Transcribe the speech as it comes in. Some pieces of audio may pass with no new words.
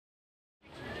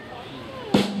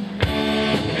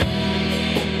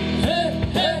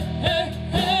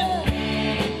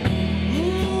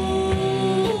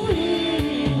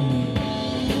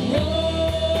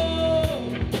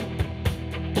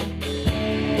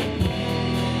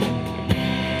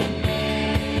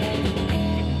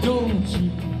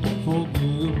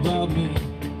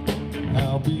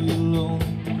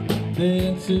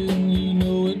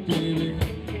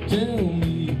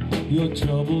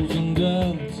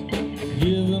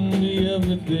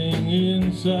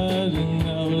inside and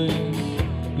out,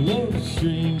 and love's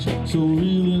strange, so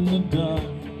real in the dark.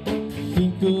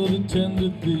 Think of the tender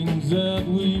things that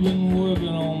we've been working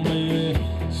on, baby.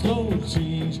 Slow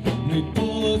change may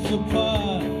pull us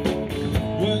apart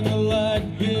when the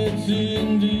light gets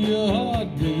into your heart,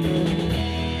 baby.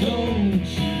 Don't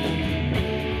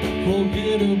you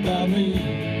forget about me.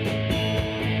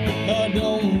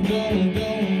 Don't you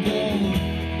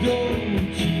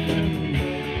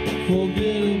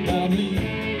forget about me.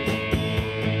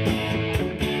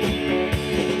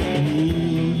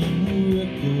 Will you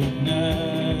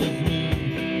recognize me?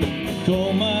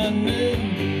 Call my name,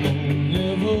 don't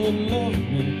never love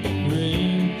me.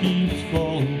 Rain keeps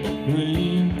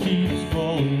falling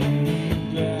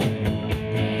down.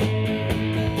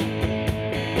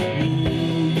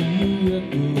 Will you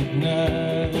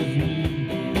recognize me?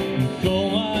 Call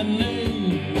my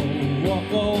name, don't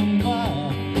walk on by.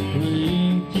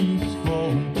 Rain keeps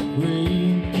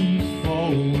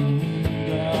falling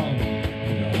down.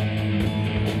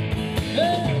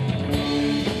 Hey,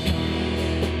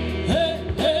 hey,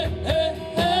 hey, hey,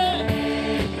 hey.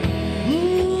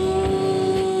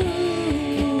 Ooh,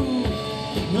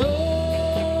 no.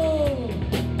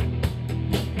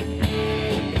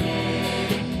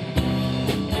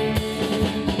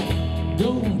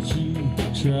 Don't you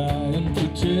try and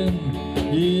pretend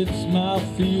it's my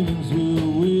feelings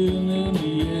will win in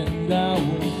the end. I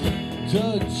won't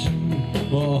touch you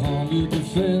or harm your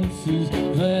defenses,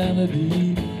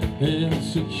 vanity and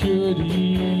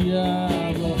security.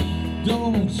 But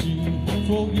don't you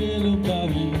forget about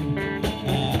me.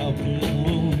 I'll be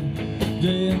alone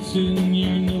dancing,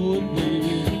 you know it,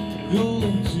 baby.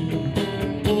 Going to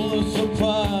pull us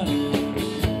apart,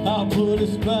 I'll put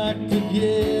us back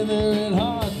together at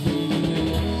heart,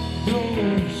 baby.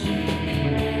 Don't you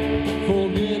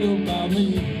forget about me.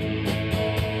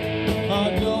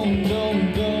 Don't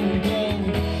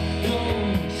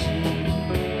you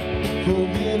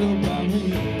forget about me.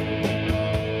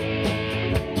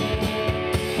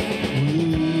 Will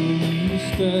you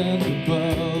stand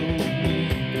above me?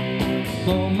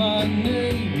 Call my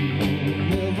name, you'll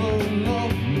never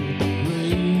love me.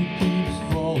 Rain keeps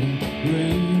falling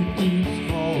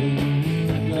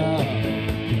down.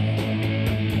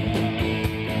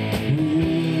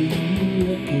 Will you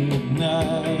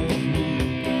recognize me?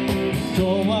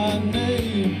 Call my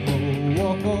name, or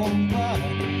walk on by.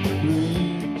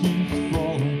 Rain keeps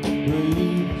falling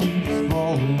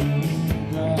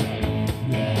down.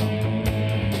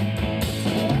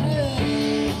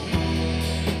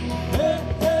 Hey,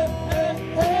 hey, hey,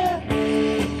 hey.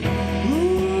 Ooh,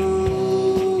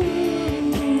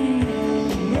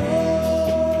 no.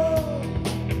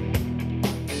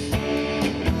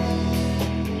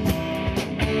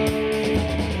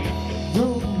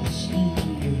 Don't you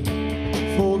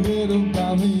forget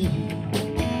about me.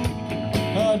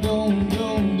 Don't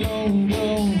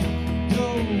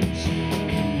you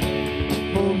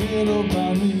forget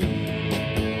about me.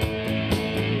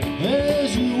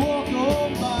 As you walk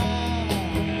on by,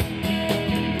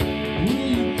 will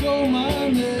you call my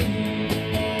name?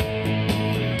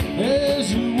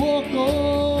 As you walk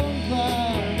on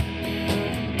by,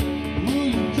 will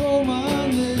you call my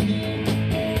name?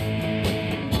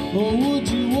 Or would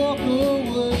you walk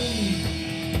away?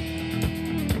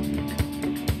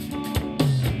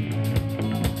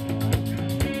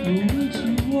 Would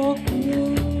you walk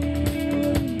away?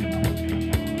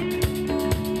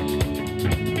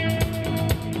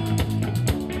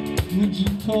 Would you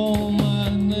call my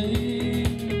name?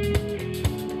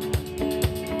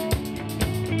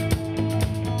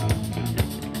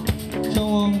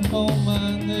 Come on, call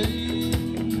my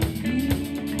name.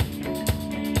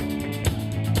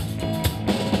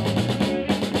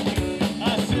 I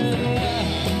said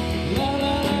la la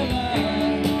la la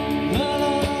la la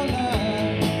la la la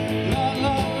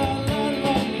la la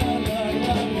la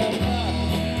la la.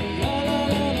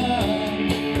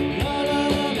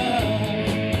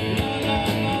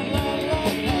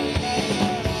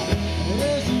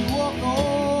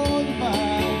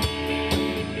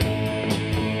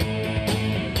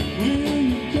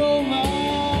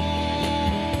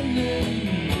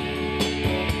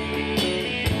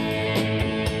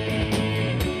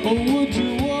 Or would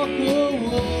you walk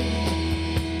away?